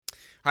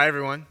Hi,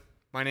 everyone.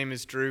 My name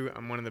is Drew.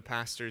 I'm one of the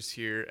pastors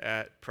here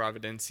at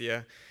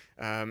Providencia,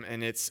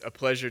 and it's a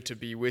pleasure to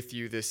be with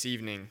you this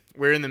evening.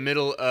 We're in the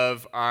middle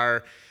of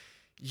our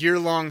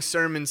year-long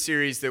sermon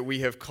series that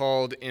we have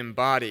called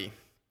EMBODY.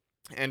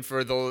 And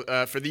for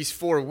these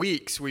 4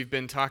 weeks, we've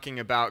been talking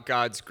about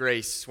God's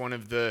grace, one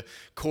of the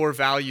core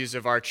values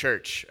of our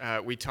church.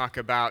 We talk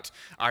about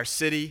our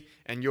city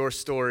and your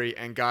story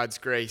and God's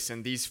grace.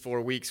 And these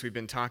 4 weeks, we've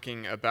been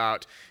talking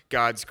about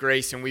God's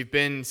grace. And we've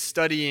been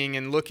studying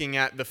and looking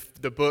at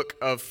the book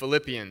of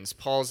Philippians,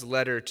 Paul's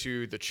letter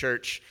to the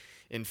church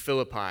in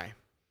Philippi.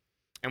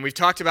 And we've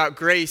talked about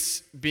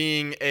grace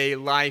being a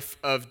life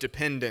of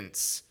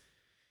dependence.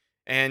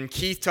 And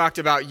Keith talked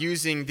about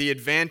using the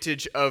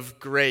advantage of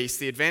grace,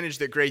 the advantage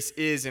that grace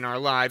is in our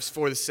lives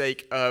for the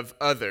sake of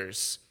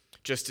others,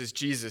 just as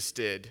Jesus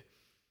did.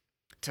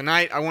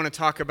 Tonight, I want to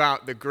talk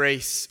about the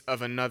grace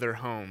of another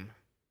home.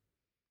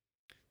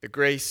 The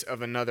grace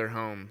of another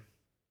home.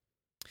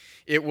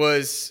 It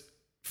was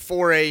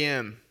 4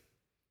 a.m.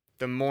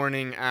 the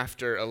morning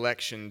after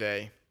Election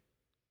Day.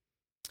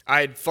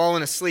 I had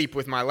fallen asleep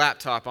with my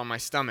laptop on my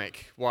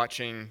stomach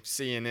watching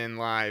CNN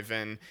Live,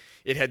 and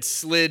it had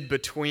slid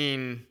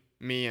between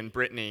me and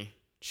Brittany.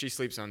 She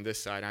sleeps on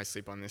this side, I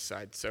sleep on this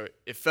side. So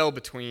it fell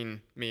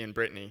between me and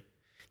Brittany.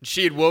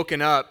 She had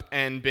woken up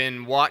and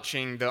been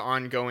watching the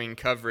ongoing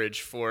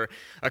coverage for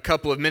a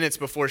couple of minutes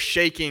before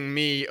shaking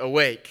me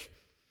awake.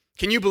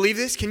 Can you believe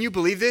this? Can you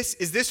believe this?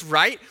 Is this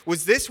right?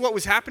 Was this what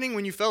was happening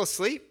when you fell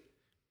asleep?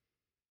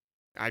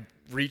 I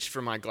reached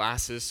for my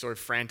glasses sort of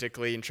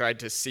frantically and tried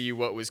to see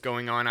what was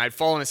going on. I'd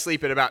fallen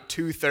asleep at about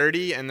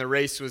 2:30 and the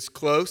race was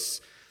close.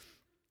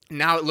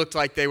 Now it looked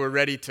like they were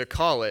ready to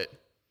call it.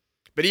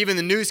 But even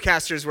the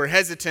newscasters were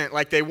hesitant,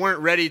 like they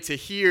weren't ready to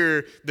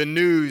hear the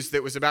news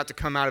that was about to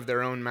come out of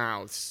their own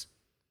mouths.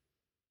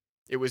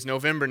 It was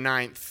November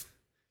 9th,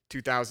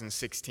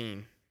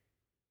 2016.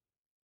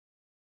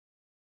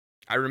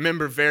 I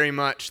remember very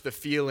much the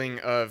feeling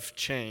of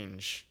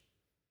change,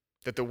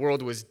 that the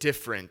world was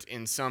different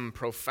in some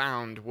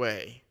profound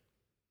way.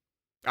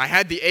 I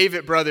had the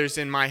Avett brothers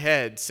in my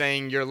head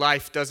saying, "Your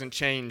life doesn't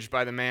change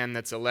by the man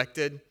that's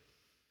elected."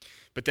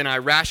 But then I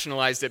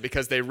rationalized it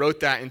because they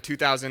wrote that in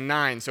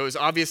 2009. So it was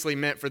obviously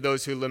meant for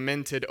those who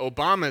lamented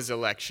Obama's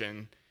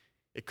election.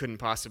 It couldn't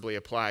possibly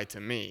apply to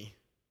me.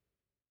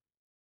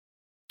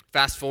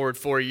 Fast forward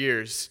 4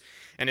 years,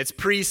 and it's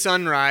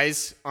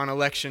pre-sunrise on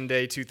Election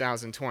Day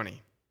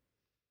 2020.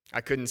 I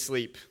couldn't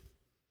sleep.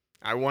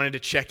 I wanted to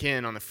check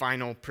in on the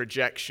final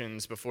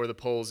projections before the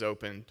polls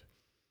opened.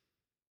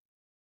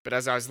 But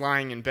as I was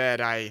lying in bed,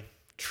 I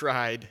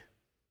tried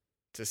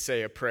to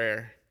say a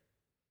prayer.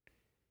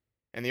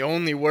 And the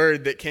only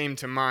word that came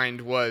to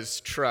mind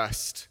was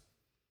trust.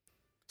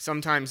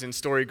 Sometimes in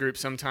story groups,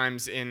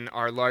 sometimes in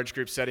our large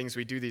group settings,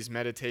 we do these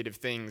meditative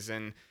things,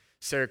 and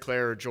Sarah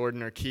Claire or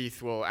Jordan or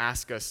Keith will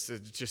ask us to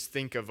just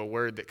think of a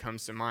word that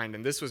comes to mind.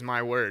 And this was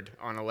my word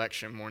on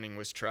election morning,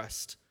 was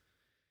trust.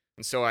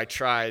 And so I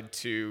tried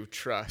to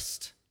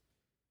trust.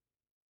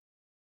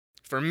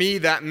 For me,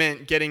 that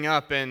meant getting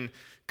up and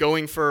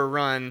going for a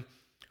run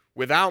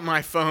without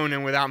my phone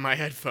and without my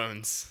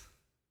headphones.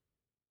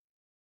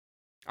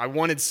 I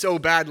wanted so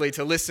badly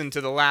to listen to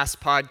the last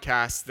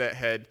podcast that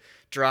had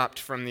dropped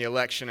from the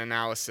election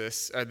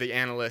analysis, the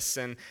analysts,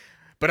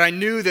 but I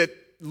knew that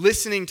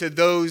listening to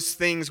those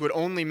things would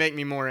only make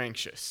me more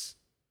anxious.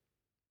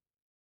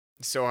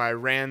 So I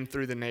ran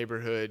through the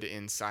neighborhood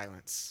in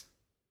silence.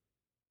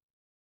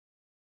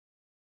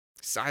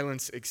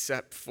 Silence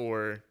except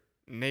for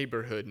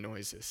neighborhood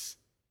noises.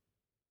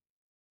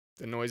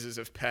 The noises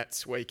of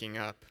pets waking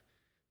up,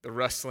 the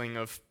rustling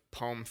of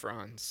palm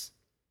fronds,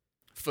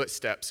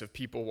 footsteps of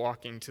people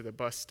walking to the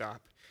bus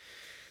stop,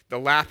 the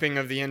lapping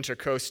of the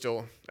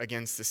intercoastal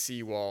against the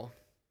seawall.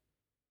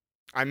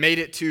 I made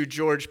it to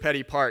George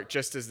Petty Park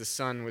just as the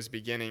sun was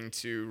beginning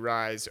to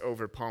rise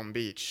over Palm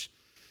Beach.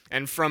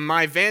 And from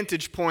my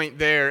vantage point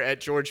there at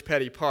George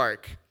Petty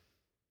Park,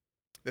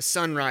 the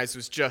sunrise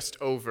was just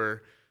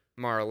over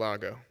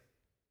Mar-a-Lago.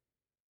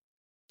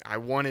 I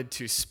wanted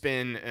to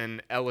spin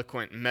an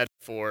eloquent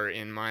metaphor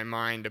in my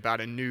mind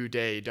about a new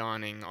day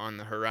dawning on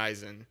the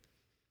horizon.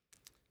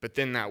 But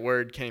then that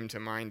word came to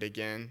mind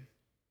again,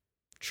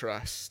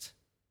 trust.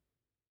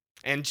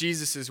 And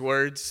Jesus'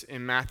 words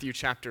in Matthew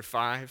chapter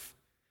 5,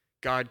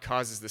 God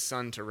causes the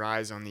sun to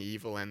rise on the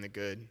evil and the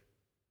good.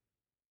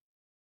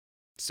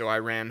 So I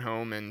ran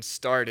home and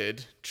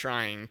started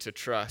trying to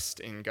trust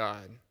in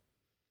God.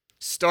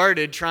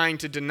 Started trying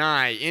to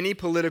deny any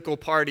political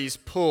party's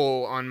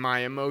pull on my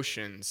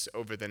emotions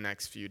over the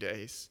next few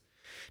days.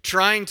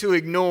 Trying to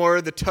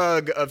ignore the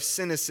tug of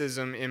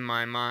cynicism in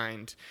my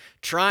mind,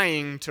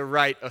 trying to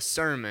write a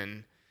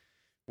sermon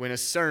when a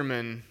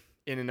sermon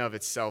in and of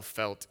itself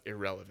felt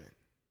irrelevant.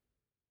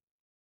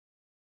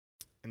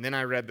 And then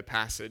I read the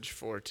passage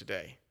for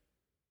today.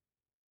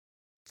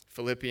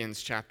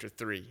 Philippians chapter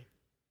 3,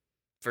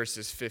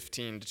 verses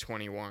 15 to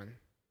 21.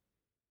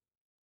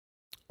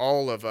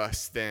 All of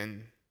us,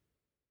 then,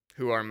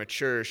 who are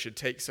mature should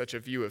take such a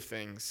view of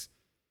things.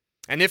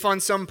 And if on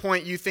some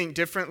point you think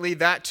differently,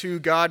 that too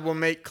God will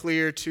make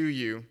clear to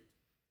you.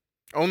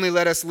 Only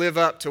let us live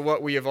up to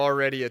what we have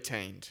already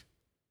attained.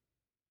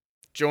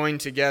 Join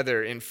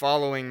together in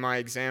following my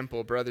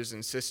example, brothers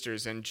and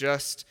sisters, and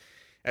just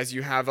as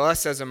you have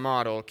us as a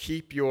model,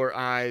 keep your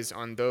eyes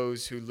on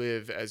those who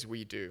live as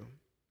we do.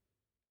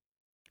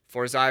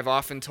 For as I have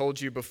often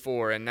told you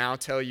before, and now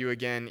tell you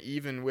again,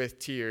 even with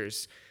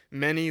tears,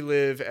 many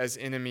live as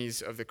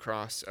enemies of the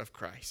cross of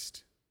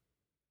Christ.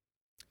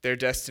 Their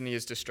destiny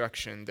is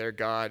destruction, their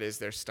God is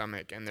their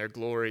stomach, and their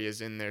glory is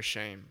in their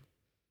shame.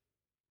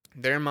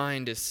 Their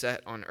mind is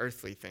set on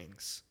earthly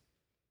things,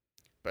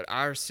 but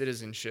our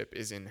citizenship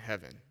is in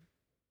heaven,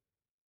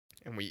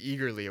 and we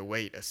eagerly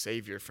await a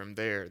Savior from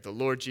there, the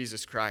Lord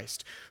Jesus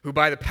Christ, who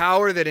by the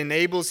power that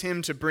enables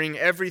him to bring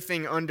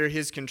everything under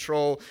his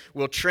control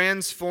will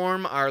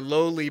transform our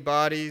lowly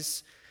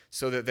bodies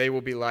so that they will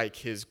be like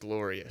his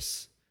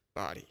glorious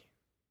body.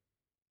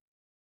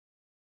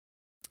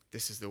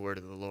 This is the word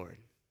of the Lord.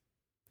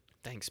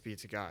 Thanks be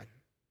to God.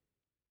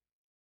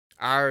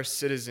 Our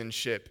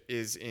citizenship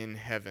is in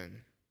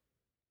heaven.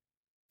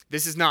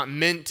 This is not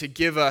meant to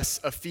give us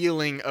a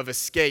feeling of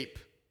escape.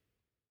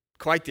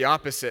 Quite the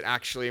opposite,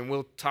 actually, and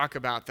we'll talk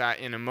about that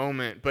in a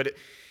moment. But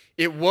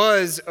it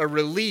was a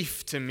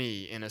relief to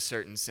me in a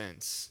certain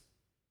sense.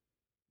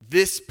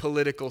 This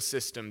political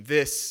system,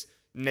 this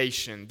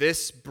nation,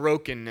 this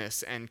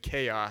brokenness and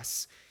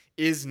chaos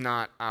is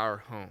not our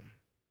home.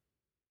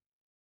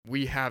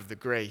 We have the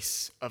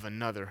grace of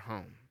another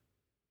home.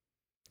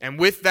 And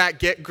with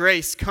that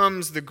grace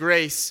comes the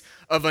grace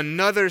of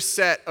another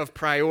set of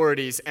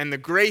priorities and the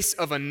grace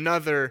of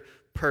another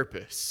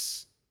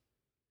purpose.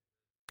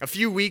 A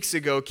few weeks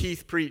ago,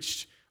 Keith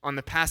preached on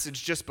the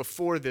passage just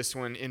before this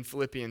one in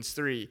Philippians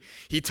 3.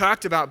 He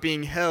talked about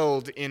being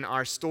held in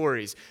our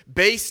stories,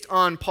 based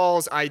on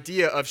Paul's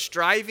idea of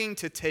striving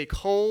to take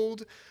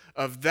hold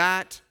of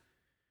that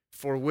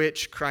for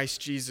which Christ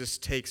Jesus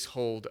takes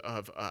hold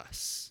of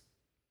us.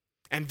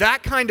 And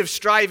that kind of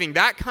striving,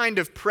 that kind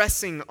of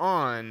pressing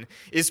on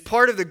is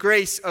part of the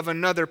grace of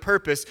another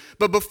purpose.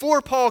 But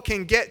before Paul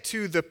can get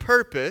to the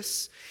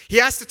purpose, he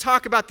has to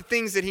talk about the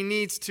things that he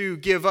needs to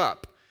give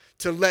up,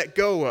 to let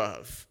go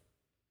of.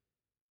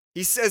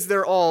 He says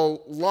they're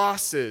all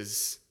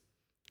losses,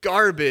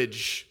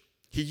 garbage.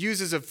 He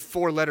uses a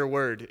 4-letter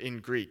word in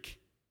Greek.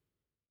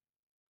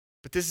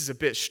 But this is a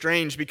bit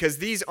strange because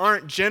these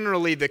aren't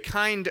generally the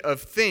kind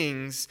of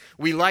things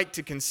we like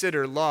to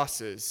consider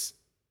losses.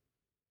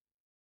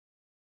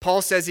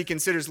 Paul says he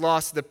considers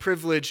loss the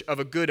privilege of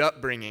a good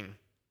upbringing.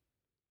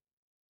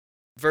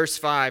 Verse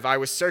 5, I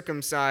was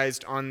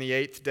circumcised on the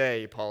 8th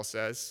day, Paul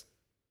says.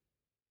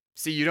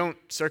 See, you don't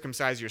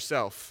circumcise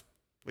yourself,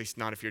 at least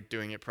not if you're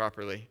doing it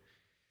properly.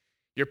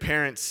 Your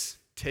parents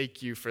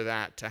take you for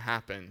that to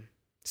happen.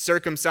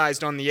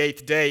 Circumcised on the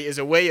 8th day is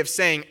a way of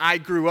saying I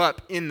grew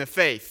up in the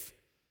faith.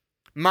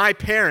 My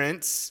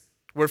parents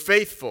were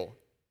faithful.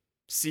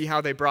 See how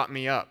they brought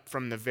me up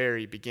from the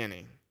very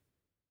beginning.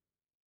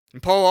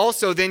 And Paul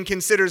also then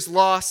considers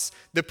loss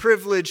the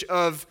privilege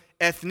of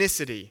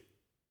ethnicity.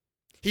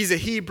 He's a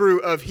Hebrew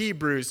of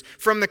Hebrews,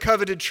 from the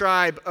coveted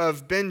tribe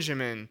of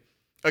Benjamin.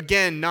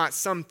 Again, not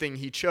something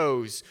he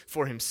chose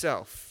for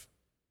himself.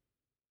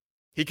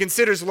 He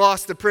considers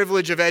loss the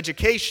privilege of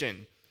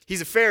education.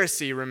 He's a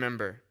Pharisee,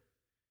 remember,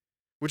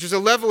 which was a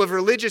level of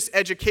religious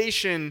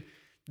education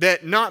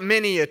that not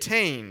many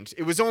attained.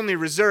 It was only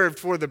reserved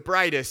for the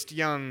brightest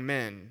young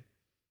men.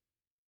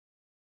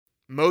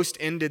 Most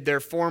ended their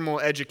formal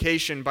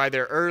education by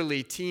their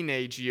early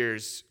teenage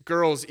years,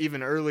 girls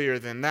even earlier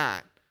than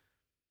that.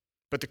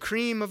 But the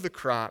cream of the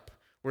crop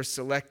were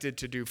selected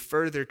to do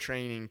further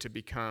training to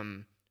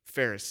become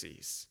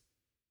Pharisees,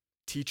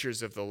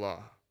 teachers of the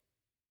law.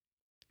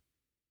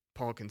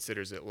 Paul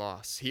considers it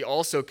loss. He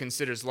also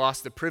considers loss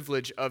the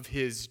privilege of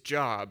his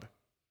job.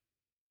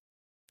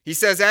 He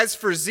says, as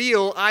for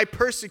zeal, I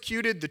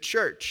persecuted the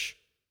church.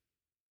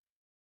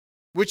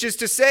 Which is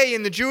to say,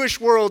 in the Jewish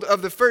world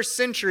of the first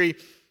century,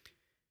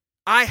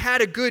 I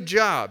had a good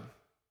job.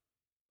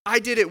 I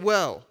did it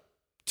well,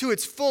 to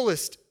its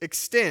fullest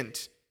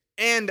extent,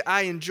 and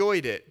I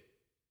enjoyed it.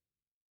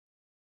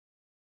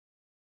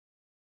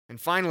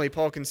 And finally,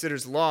 Paul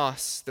considers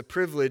loss the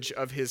privilege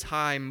of his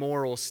high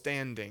moral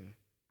standing.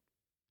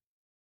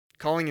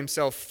 Calling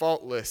himself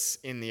faultless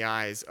in the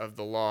eyes of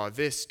the law,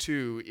 this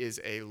too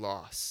is a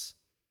loss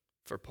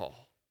for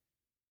Paul.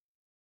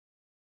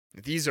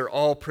 These are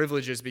all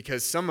privileges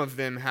because some of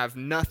them have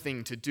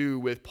nothing to do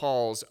with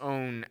Paul's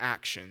own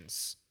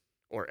actions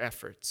or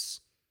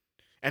efforts.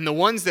 And the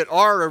ones that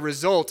are a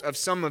result of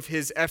some of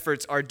his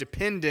efforts are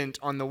dependent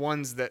on the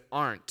ones that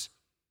aren't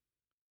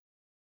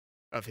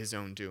of his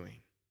own doing.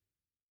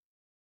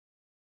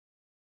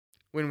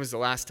 When was the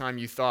last time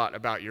you thought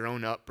about your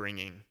own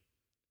upbringing,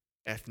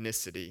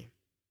 ethnicity,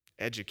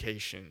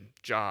 education,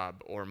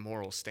 job, or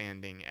moral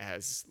standing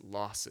as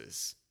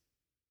losses?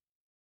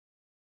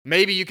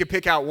 Maybe you could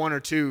pick out 1 or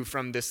 2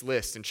 from this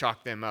list and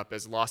chalk them up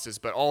as losses,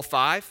 but all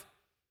 5?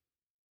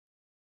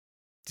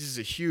 This is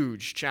a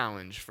huge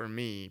challenge for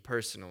me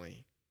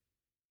personally.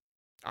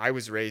 I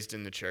was raised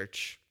in the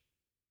church,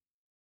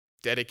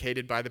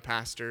 dedicated by the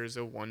pastor as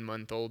a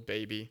 1-month-old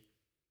baby,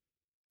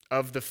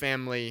 of the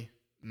family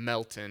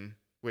Melton,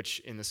 which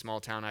in the small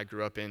town I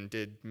grew up in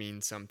did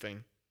mean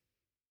something.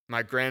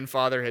 My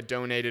grandfather had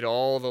donated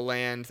all the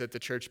land that the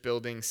church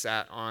building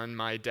sat on.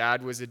 My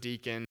dad was a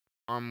deacon.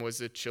 Mom was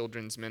a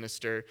children's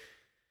minister.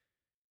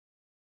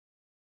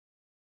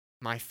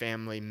 My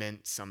family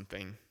meant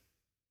something.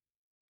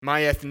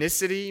 My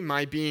ethnicity,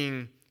 my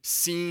being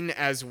seen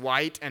as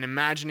white and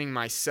imagining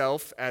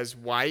myself as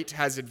white,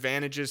 has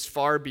advantages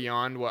far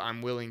beyond what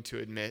I'm willing to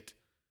admit.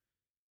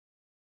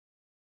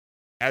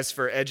 As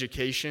for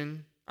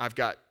education, I've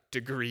got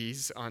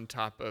degrees on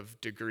top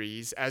of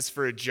degrees. As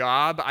for a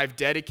job, I've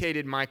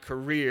dedicated my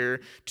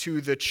career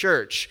to the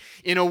church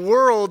in a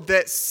world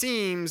that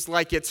seems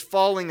like it's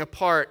falling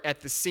apart at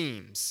the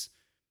seams.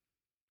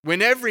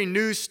 When every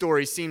news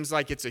story seems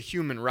like it's a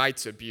human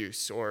rights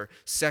abuse or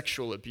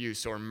sexual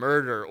abuse or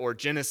murder or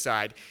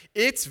genocide,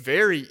 it's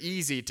very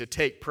easy to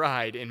take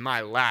pride in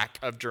my lack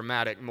of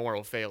dramatic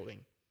moral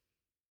failing.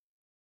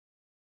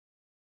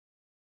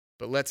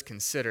 But let's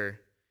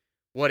consider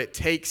what it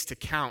takes to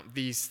count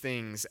these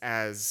things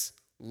as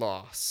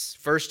loss.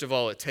 First of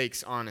all, it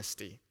takes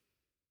honesty.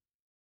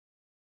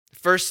 The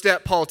first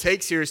step Paul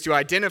takes here is to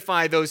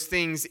identify those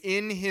things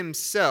in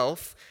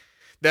himself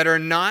that are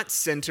not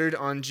centered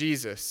on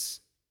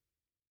Jesus.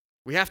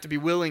 We have to be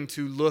willing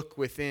to look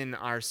within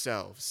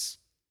ourselves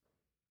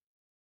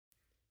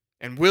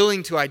and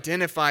willing to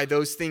identify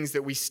those things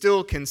that we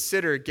still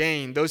consider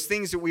gain, those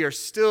things that we are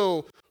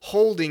still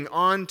holding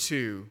on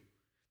to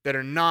that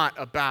are not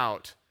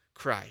about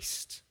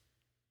Christ.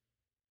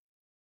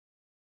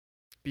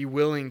 Be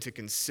willing to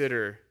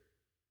consider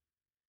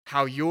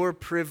how your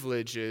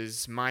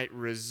privileges might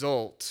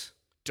result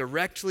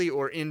directly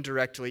or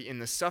indirectly in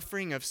the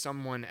suffering of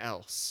someone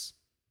else.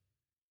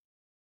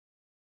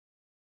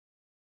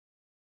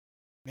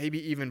 Maybe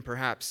even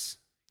perhaps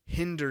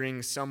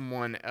hindering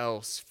someone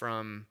else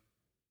from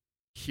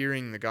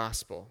hearing the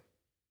gospel,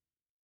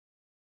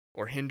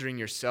 or hindering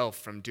yourself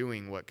from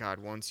doing what God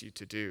wants you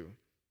to do.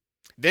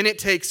 Then it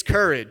takes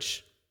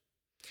courage.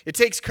 It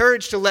takes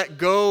courage to let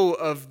go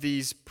of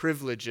these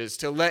privileges,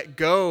 to let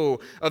go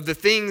of the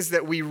things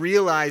that we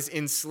realize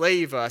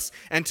enslave us,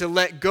 and to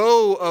let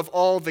go of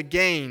all the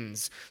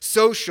gains,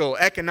 social,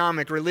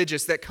 economic,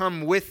 religious, that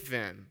come with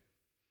them.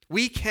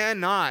 We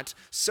cannot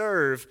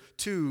serve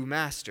two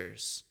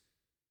masters.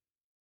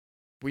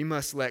 We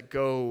must let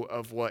go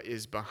of what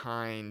is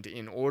behind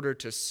in order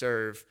to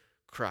serve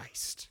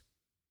Christ.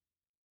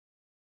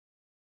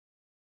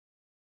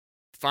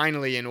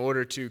 Finally, in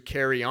order to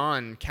carry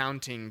on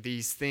counting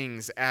these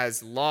things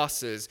as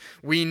losses,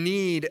 we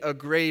need a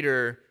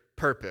greater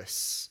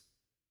purpose,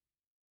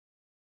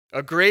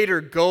 a greater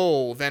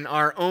goal than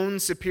our own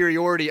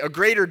superiority, a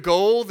greater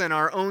goal than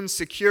our own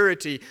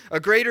security, a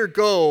greater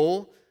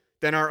goal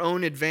than our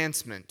own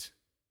advancement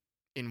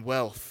in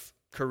wealth,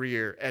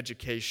 career,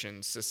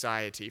 education,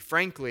 society.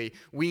 Frankly,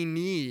 we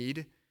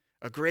need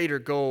a greater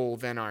goal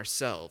than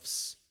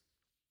ourselves.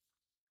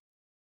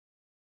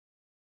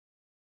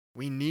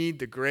 We need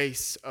the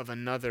grace of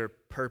another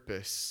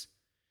purpose.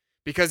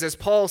 Because as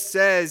Paul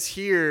says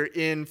here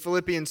in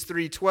Philippians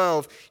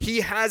 3:12,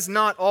 he has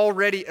not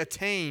already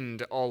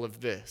attained all of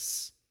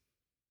this.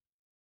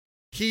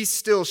 He's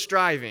still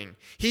striving.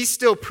 He's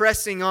still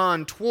pressing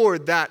on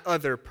toward that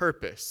other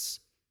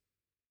purpose,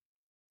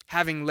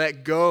 having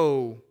let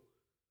go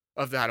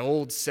of that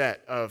old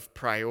set of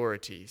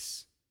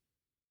priorities.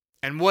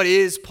 And what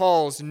is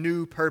Paul's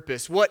new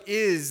purpose? What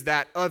is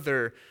that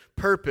other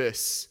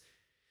purpose?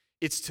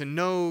 It's to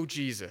know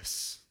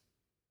Jesus,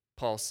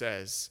 Paul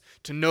says,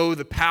 to know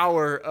the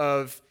power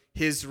of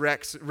his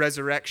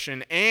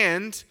resurrection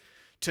and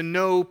to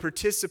know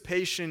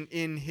participation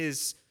in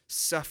his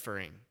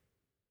suffering.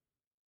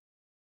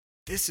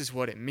 This is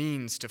what it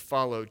means to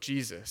follow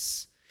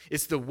Jesus.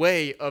 It's the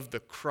way of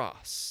the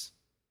cross.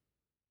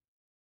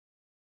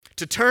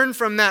 To turn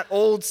from that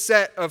old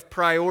set of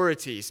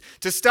priorities,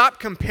 to stop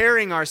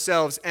comparing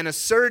ourselves and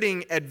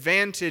asserting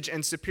advantage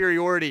and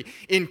superiority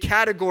in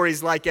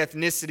categories like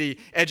ethnicity,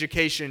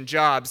 education,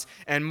 jobs,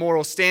 and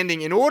moral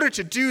standing. In order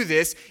to do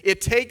this,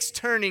 it takes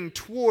turning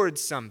toward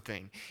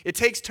something. It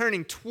takes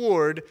turning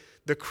toward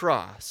the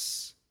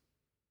cross.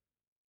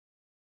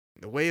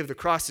 The way of the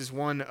cross is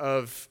one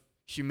of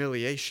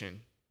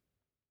humiliation,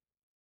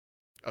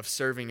 of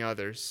serving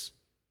others,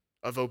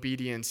 of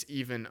obedience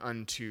even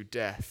unto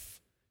death.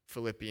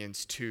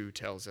 Philippians 2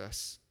 tells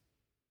us.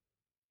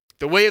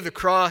 The way of the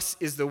cross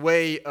is the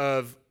way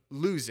of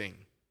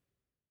losing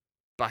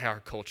by our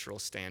cultural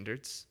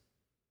standards.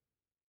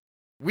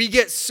 We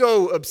get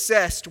so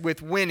obsessed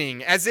with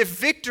winning, as if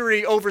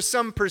victory over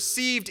some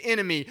perceived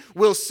enemy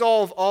will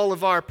solve all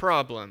of our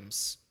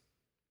problems.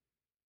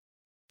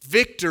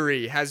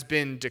 Victory has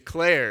been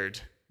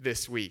declared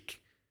this week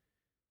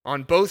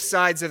on both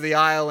sides of the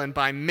aisle and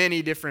by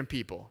many different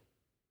people.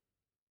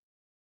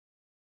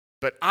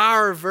 But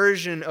our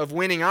version of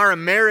winning, our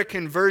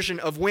American version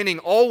of winning,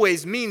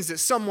 always means that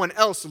someone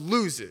else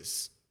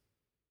loses.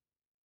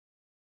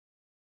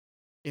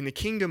 in the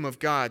kingdom of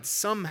God,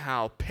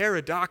 somehow,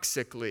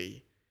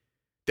 paradoxically,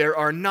 there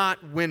are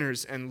not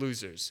winners and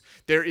losers.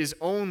 There is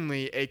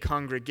only a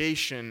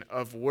congregation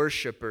of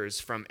worshipers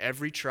from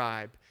every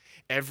tribe,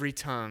 every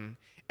tongue,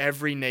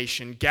 every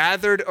nation,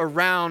 gathered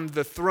around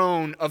the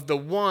throne of the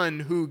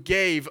one who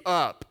gave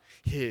up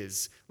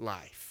his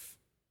life.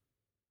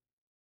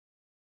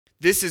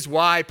 This is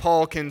why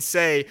Paul can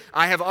say,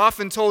 I have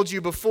often told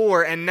you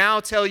before and now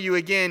tell you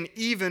again,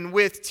 even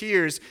with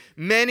tears,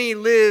 many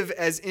live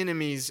as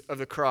enemies of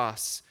the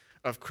cross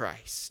of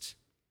Christ.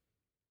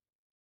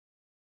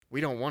 We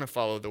don't want to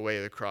follow the way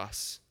of the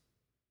cross.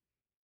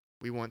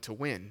 We want to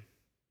win.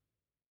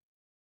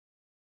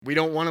 We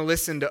don't want to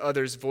listen to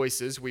others'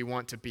 voices. We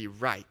want to be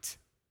right.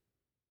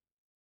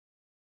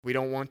 We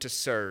don't want to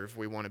serve.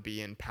 We want to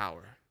be in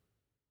power.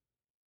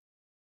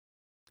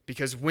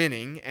 Because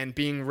winning and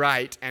being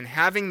right and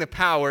having the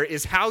power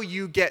is how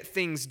you get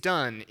things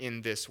done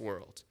in this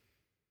world,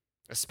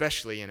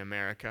 especially in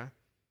America.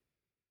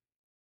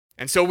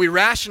 And so we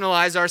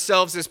rationalize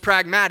ourselves as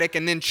pragmatic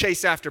and then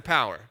chase after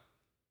power.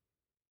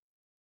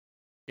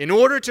 In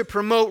order to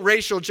promote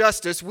racial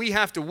justice, we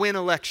have to win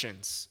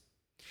elections.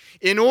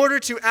 In order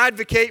to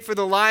advocate for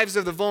the lives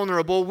of the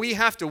vulnerable, we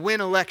have to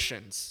win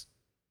elections.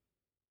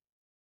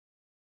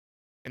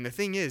 And the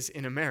thing is,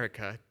 in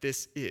America,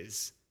 this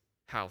is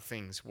how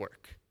things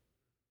work.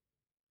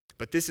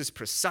 But this is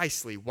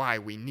precisely why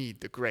we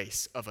need the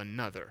grace of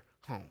another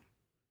home.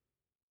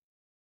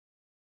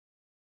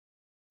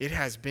 It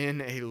has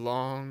been a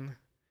long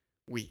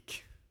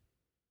week.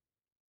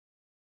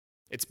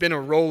 It's been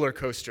a roller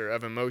coaster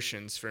of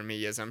emotions for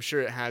me, as I'm sure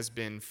it has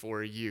been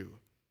for you.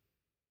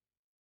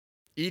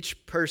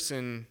 Each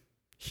person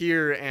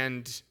here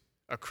and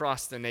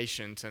across the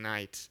nation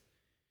tonight,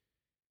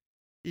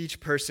 each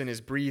person is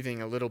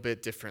breathing a little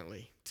bit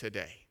differently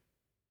today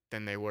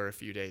than they were a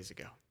few days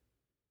ago.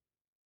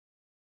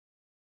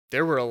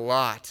 There were a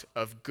lot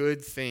of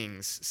good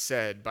things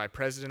said by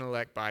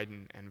President-elect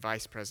Biden and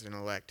Vice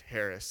President-elect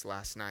Harris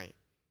last night.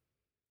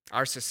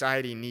 Our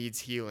society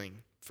needs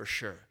healing, for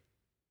sure.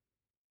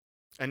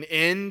 An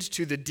end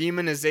to the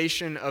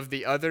demonization of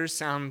the other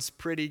sounds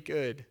pretty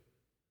good.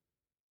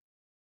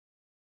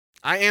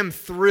 I am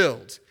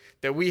thrilled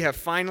that we have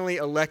finally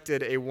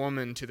elected a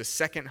woman to the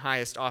second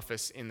highest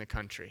office in the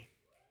country.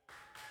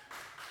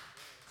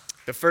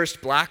 The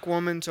first black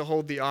woman to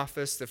hold the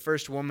office, the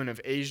first woman of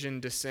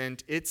Asian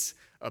descent. It's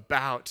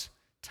about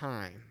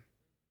time.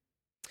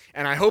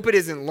 And I hope it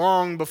isn't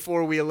long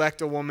before we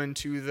elect a woman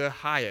to the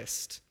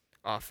highest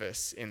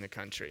office in the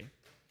country.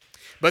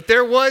 But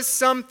there was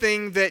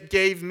something that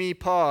gave me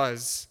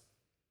pause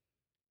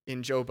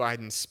in Joe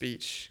Biden's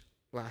speech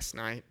last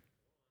night.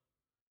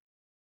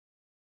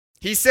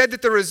 He said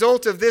that the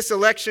result of this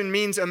election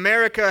means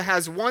America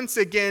has once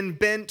again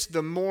bent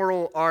the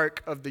moral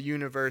arc of the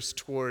universe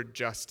toward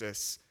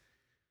justice.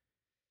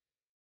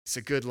 It's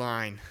a good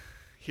line.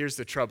 Here's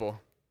the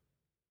trouble.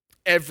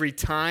 Every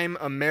time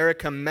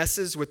America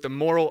messes with the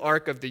moral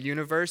arc of the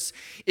universe,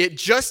 it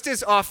just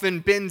as often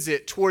bends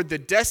it toward the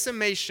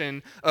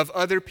decimation of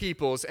other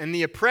peoples and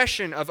the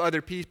oppression of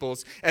other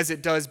peoples as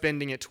it does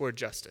bending it toward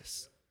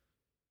justice.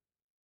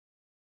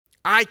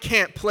 I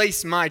can't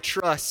place my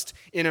trust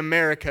in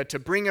America to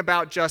bring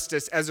about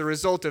justice as a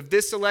result of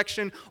this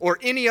election or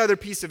any other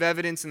piece of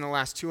evidence in the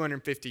last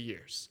 250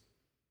 years.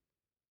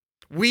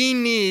 We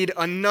need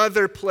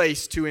another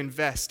place to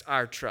invest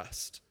our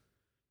trust.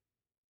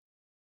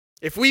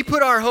 If we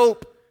put our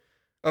hope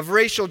of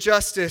racial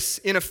justice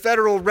in a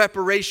federal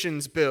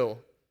reparations bill,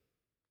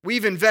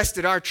 we've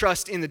invested our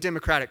trust in the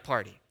Democratic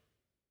Party.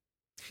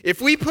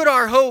 If we put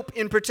our hope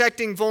in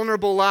protecting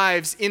vulnerable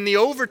lives in the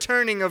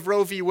overturning of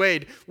Roe v.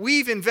 Wade,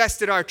 we've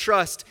invested our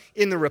trust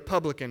in the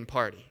Republican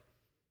Party.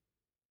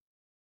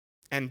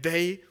 And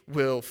they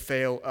will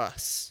fail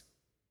us.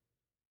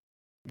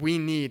 We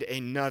need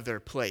another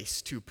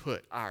place to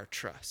put our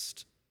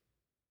trust.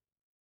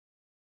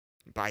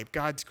 By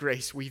God's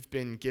grace, we've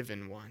been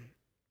given one.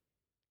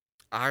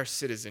 Our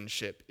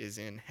citizenship is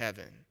in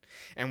heaven,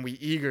 and we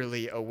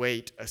eagerly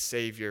await a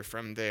Savior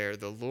from there,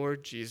 the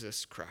Lord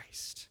Jesus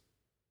Christ.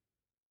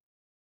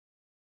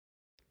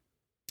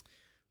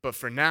 But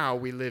for now,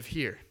 we live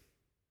here.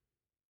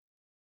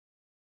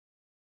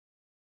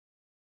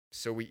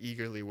 So we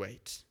eagerly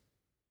wait.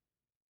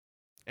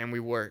 And we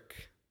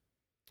work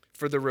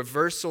for the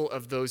reversal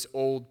of those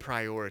old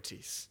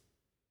priorities.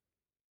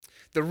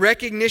 The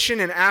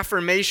recognition and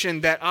affirmation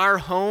that our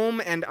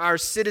home and our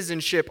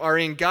citizenship are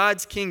in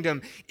God's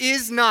kingdom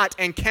is not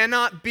and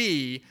cannot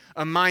be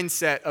a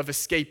mindset of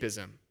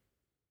escapism.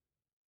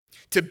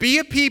 To be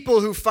a people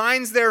who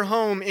finds their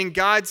home in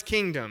God's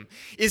kingdom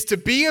is to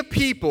be a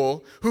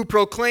people who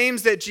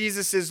proclaims that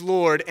Jesus is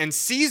Lord and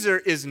Caesar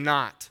is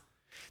not.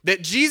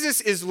 That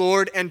Jesus is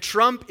Lord and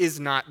Trump is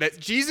not. That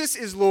Jesus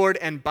is Lord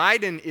and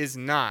Biden is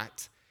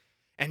not.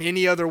 and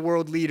any other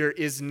world leader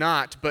is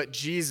not, but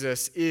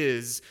Jesus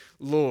is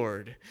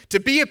Lord. To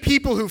be a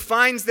people who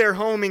finds their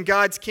home in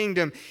God's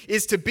kingdom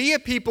is to be a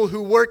people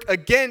who work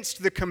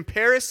against the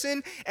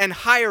comparison and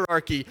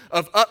hierarchy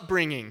of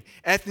upbringing,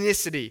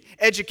 ethnicity,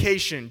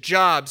 education,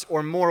 jobs,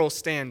 or moral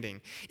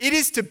standing. It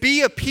is to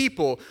be a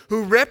people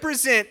who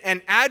represent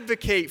and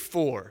advocate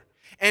for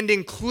and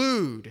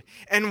include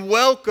and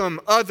welcome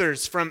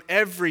others from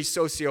every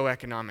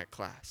socioeconomic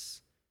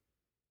class,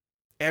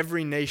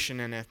 every nation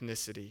and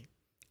ethnicity,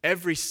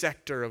 every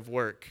sector of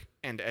work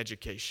and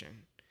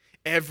education,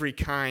 every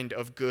kind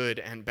of good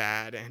and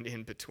bad and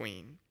in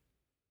between.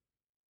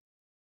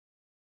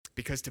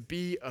 Because to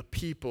be a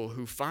people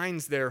who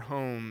finds their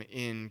home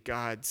in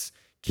God's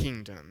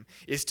kingdom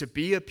is to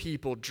be a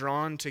people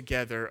drawn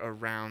together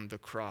around the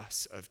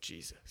cross of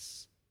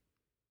Jesus.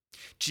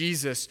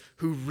 Jesus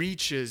who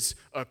reaches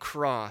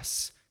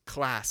across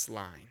class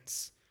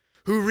lines,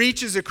 who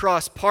reaches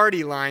across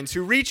party lines,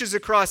 who reaches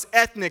across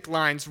ethnic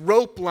lines,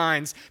 rope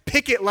lines,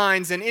 picket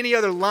lines, and any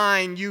other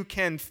line you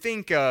can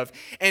think of.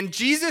 And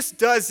Jesus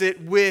does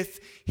it with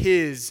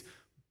his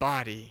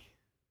body.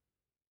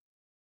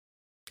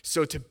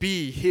 So to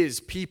be his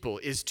people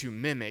is to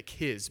mimic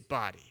his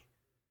body.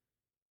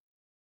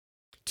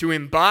 To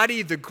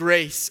embody the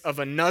grace of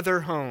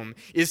another home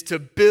is to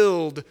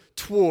build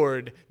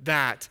toward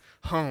that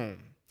home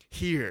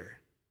here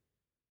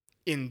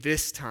in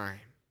this time,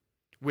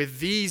 with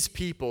these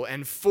people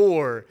and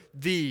for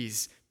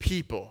these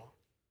people.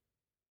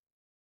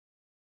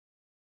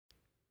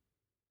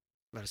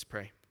 Let us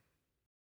pray.